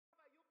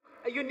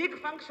a unique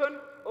function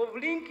of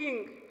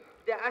linking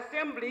the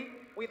assembly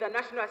with the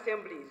national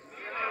assemblies.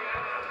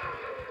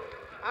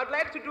 I'd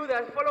like to do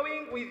that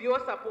following with your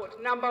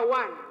support. Number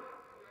one,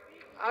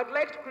 I'd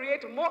like to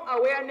create more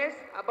awareness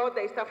about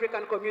the East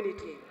African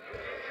community.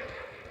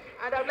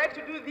 And I'd like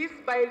to do this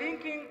by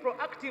linking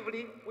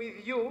proactively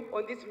with you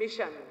on this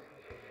mission.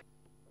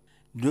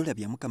 Dora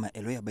Byamukama,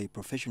 a lawyer by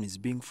profession, is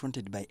being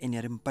fronted by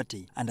NRM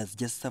party and has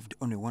just served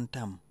only one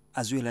term,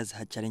 as well as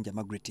her challenger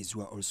Margaret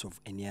Zziwa, also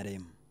of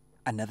NRM.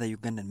 Another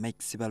Ugandan, Mike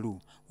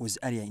Sibalu, was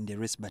earlier in the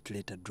race but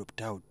later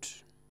dropped out.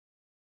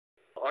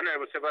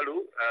 Honorable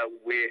Sebalu,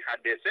 we had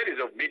a series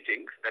of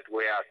meetings that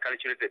were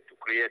calculated to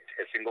create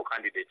a single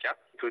candidature.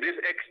 To this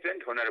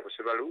extent, Honorable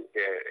Sebalu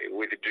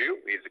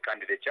withdrew his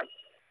candidature.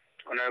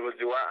 Honorable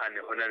Zziwa and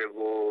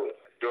Honorable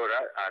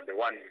Dora are the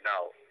ones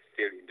now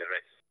still in the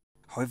race.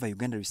 However,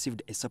 Uganda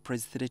received a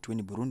surprise threat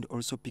when Burundi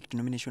also picked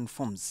nomination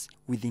forms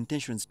with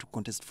intentions to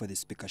contest for the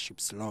speakership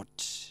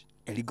slot.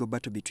 A legal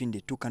battle between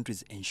the two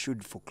countries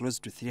ensued for close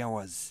to 3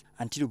 hours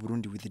until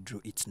Burundi withdrew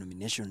its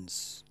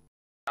nominations.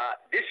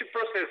 This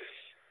process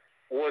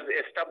was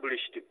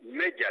established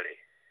majorly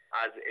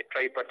as a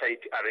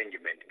tripartite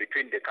arrangement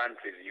between the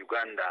countries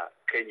Uganda,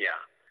 Kenya,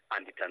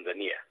 and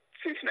Tanzania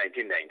since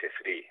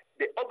 1993.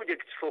 The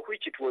objects for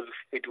which it was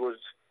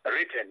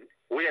written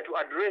were to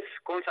address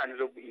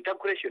concerns of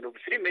integration of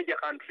 3 major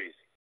countries,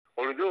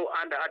 although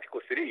under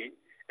Article 3,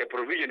 a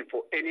provision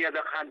for any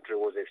other country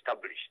was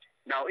established.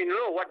 Now, in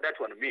law, what that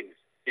one means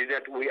is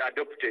that we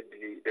adopted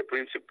the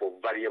principle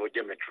of variable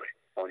geometry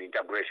on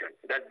integration,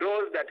 that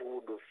those that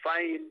would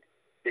find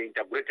the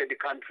integrated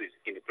countries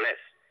in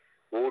place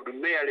would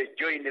merely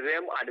join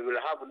them and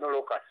will have no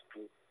locus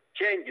to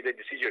change the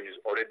decisions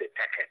already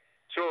taken.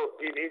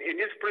 So in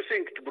this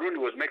precinct, Burundi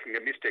was making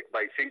a mistake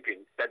by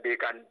thinking that they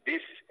can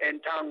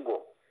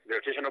disentangle the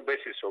rotational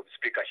basis of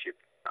speakership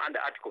under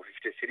Article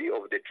 53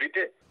 of the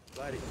treaty.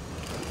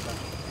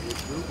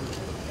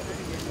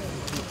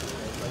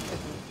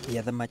 The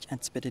other much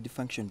anticipated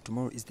function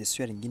tomorrow is the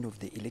swearing in of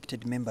the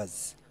elected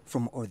members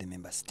from all the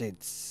member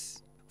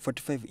states.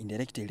 45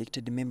 indirectly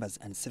elected members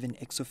and 7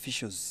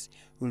 ex-officials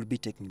will be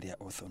taking their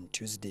oath on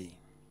Tuesday.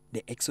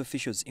 The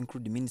ex-officials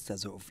include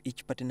ministers of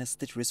each partner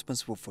state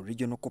responsible for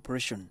regional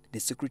cooperation, the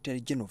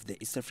Secretary General of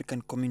the East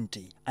African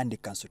Community, and the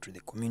Council to the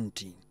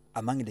Community.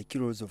 Among the key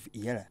roles of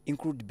EALA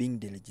include being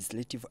the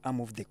legislative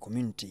arm of the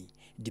community,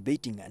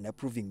 debating and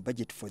approving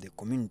budget for the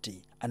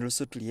community, and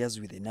also to liaise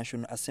with the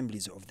national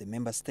assemblies of the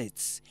member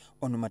states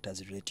on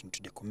matters relating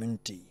to the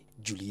community.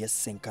 Julius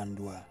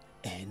Senkandwa,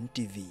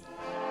 NTV.